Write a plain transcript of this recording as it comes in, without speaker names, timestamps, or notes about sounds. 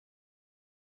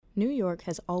New York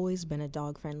has always been a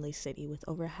dog-friendly city with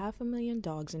over 500,000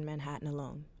 dogs in Manhattan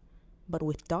alone. But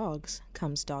with dogs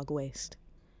comes dog waste.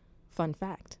 Fun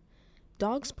fact,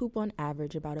 dogs poop on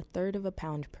average about 1/3 of a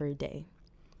pound per day.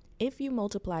 If you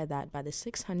multiply that by the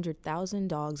 600,000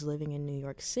 dogs living in New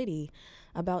York City,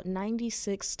 about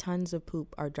 96 tons of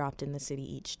poop are dropped in the city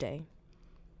each day.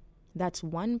 That's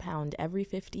 1 pound every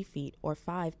 50 feet or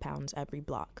 5 pounds every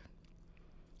block.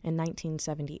 In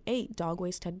 1978, dog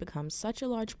waste had become such a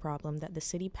large problem that the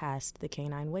city passed the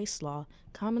Canine Waste Law,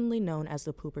 commonly known as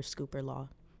the Pooper Scooper Law.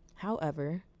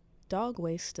 However, dog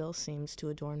waste still seems to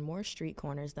adorn more street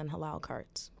corners than halal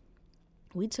carts.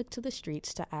 We took to the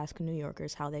streets to ask New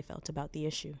Yorkers how they felt about the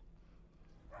issue.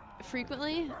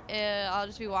 Frequently, I'll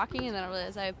just be walking and then I'll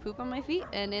realize I have poop on my feet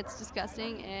and it's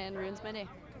disgusting and ruins my day.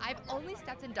 I've only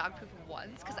stepped in dog poop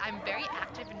once because I'm very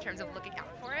active in terms of looking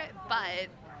out for it, but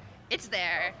it's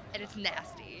there and it's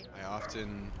nasty. I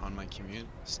often, on my commute,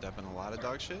 step in a lot of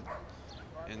dog shit.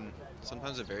 And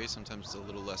sometimes it varies. Sometimes it's a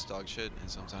little less dog shit, and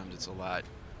sometimes it's a lot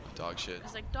of dog shit.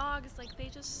 It's like dogs, like they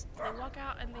walk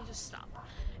out and they just stop.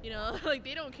 You know, like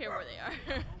they don't care where they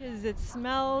are. Because it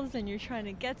smells and you're trying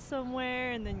to get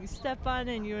somewhere and then you step on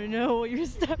it and you don't know what you're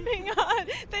stepping on.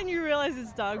 Then you realize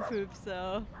it's dog poop,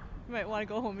 so you might want to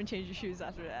go home and change your shoes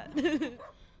after that.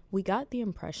 We got the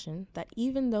impression that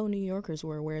even though New Yorkers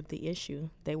were aware of the issue,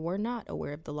 they were not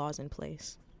aware of the laws in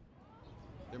place.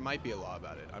 There might be a law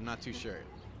about it. I'm not too sure.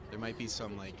 There might be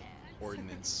some,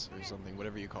 ordinance or something,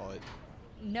 whatever you call it.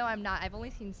 No, I'm not. I've only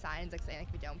seen signs saying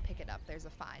if you don't pick it up, there's a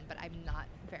fine, but I'm not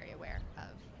very aware of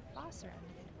laws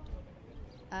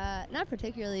around it. Not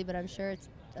particularly, but I'm sure it's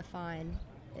a fine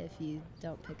if you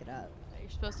don't pick it up. You're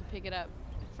supposed to pick it up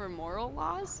for moral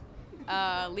laws.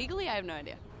 Legally, I have no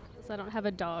idea. So I don't have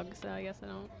a dog, so I guess I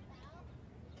don't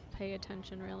pay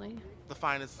attention really. The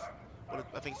fine is,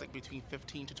 I think it's between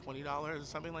 $15 to $20 or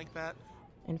something like that.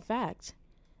 In fact,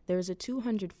 there is a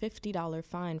 $250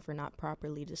 fine for not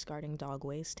properly discarding dog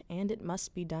waste, and it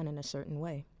must be done in a certain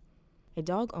way. A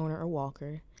dog owner or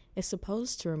walker is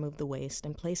supposed to remove the waste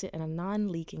and place it in a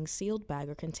non-leaking sealed bag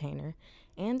or container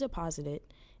and deposit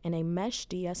it in a mesh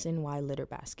DSNY litter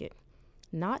basket,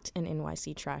 not an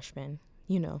NYC trash bin.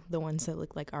 You know, the ones that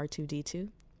look like R2-D2.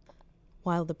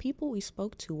 While the people we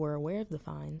spoke to were aware of the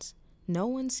fines, no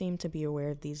one seemed to be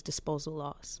aware of these disposal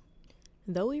laws.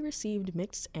 Though we received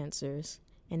mixed answers,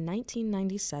 in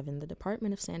 1997 the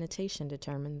Department of Sanitation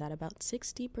determined that about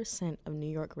 60% of New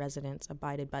York residents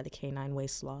abided by the Canine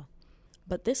Waste Law.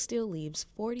 But this still leaves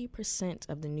 40%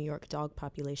 of the New York dog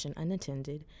population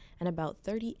unattended and about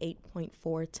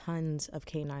 38.4 tons of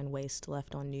canine waste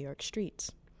left on New York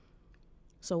streets.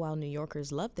 So while New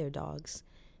Yorkers love their dogs,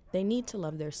 they need to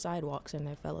love their sidewalks and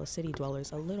their fellow city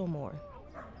dwellers a little more.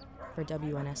 For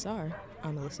WNSR,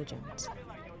 I'm Alyssa Jones.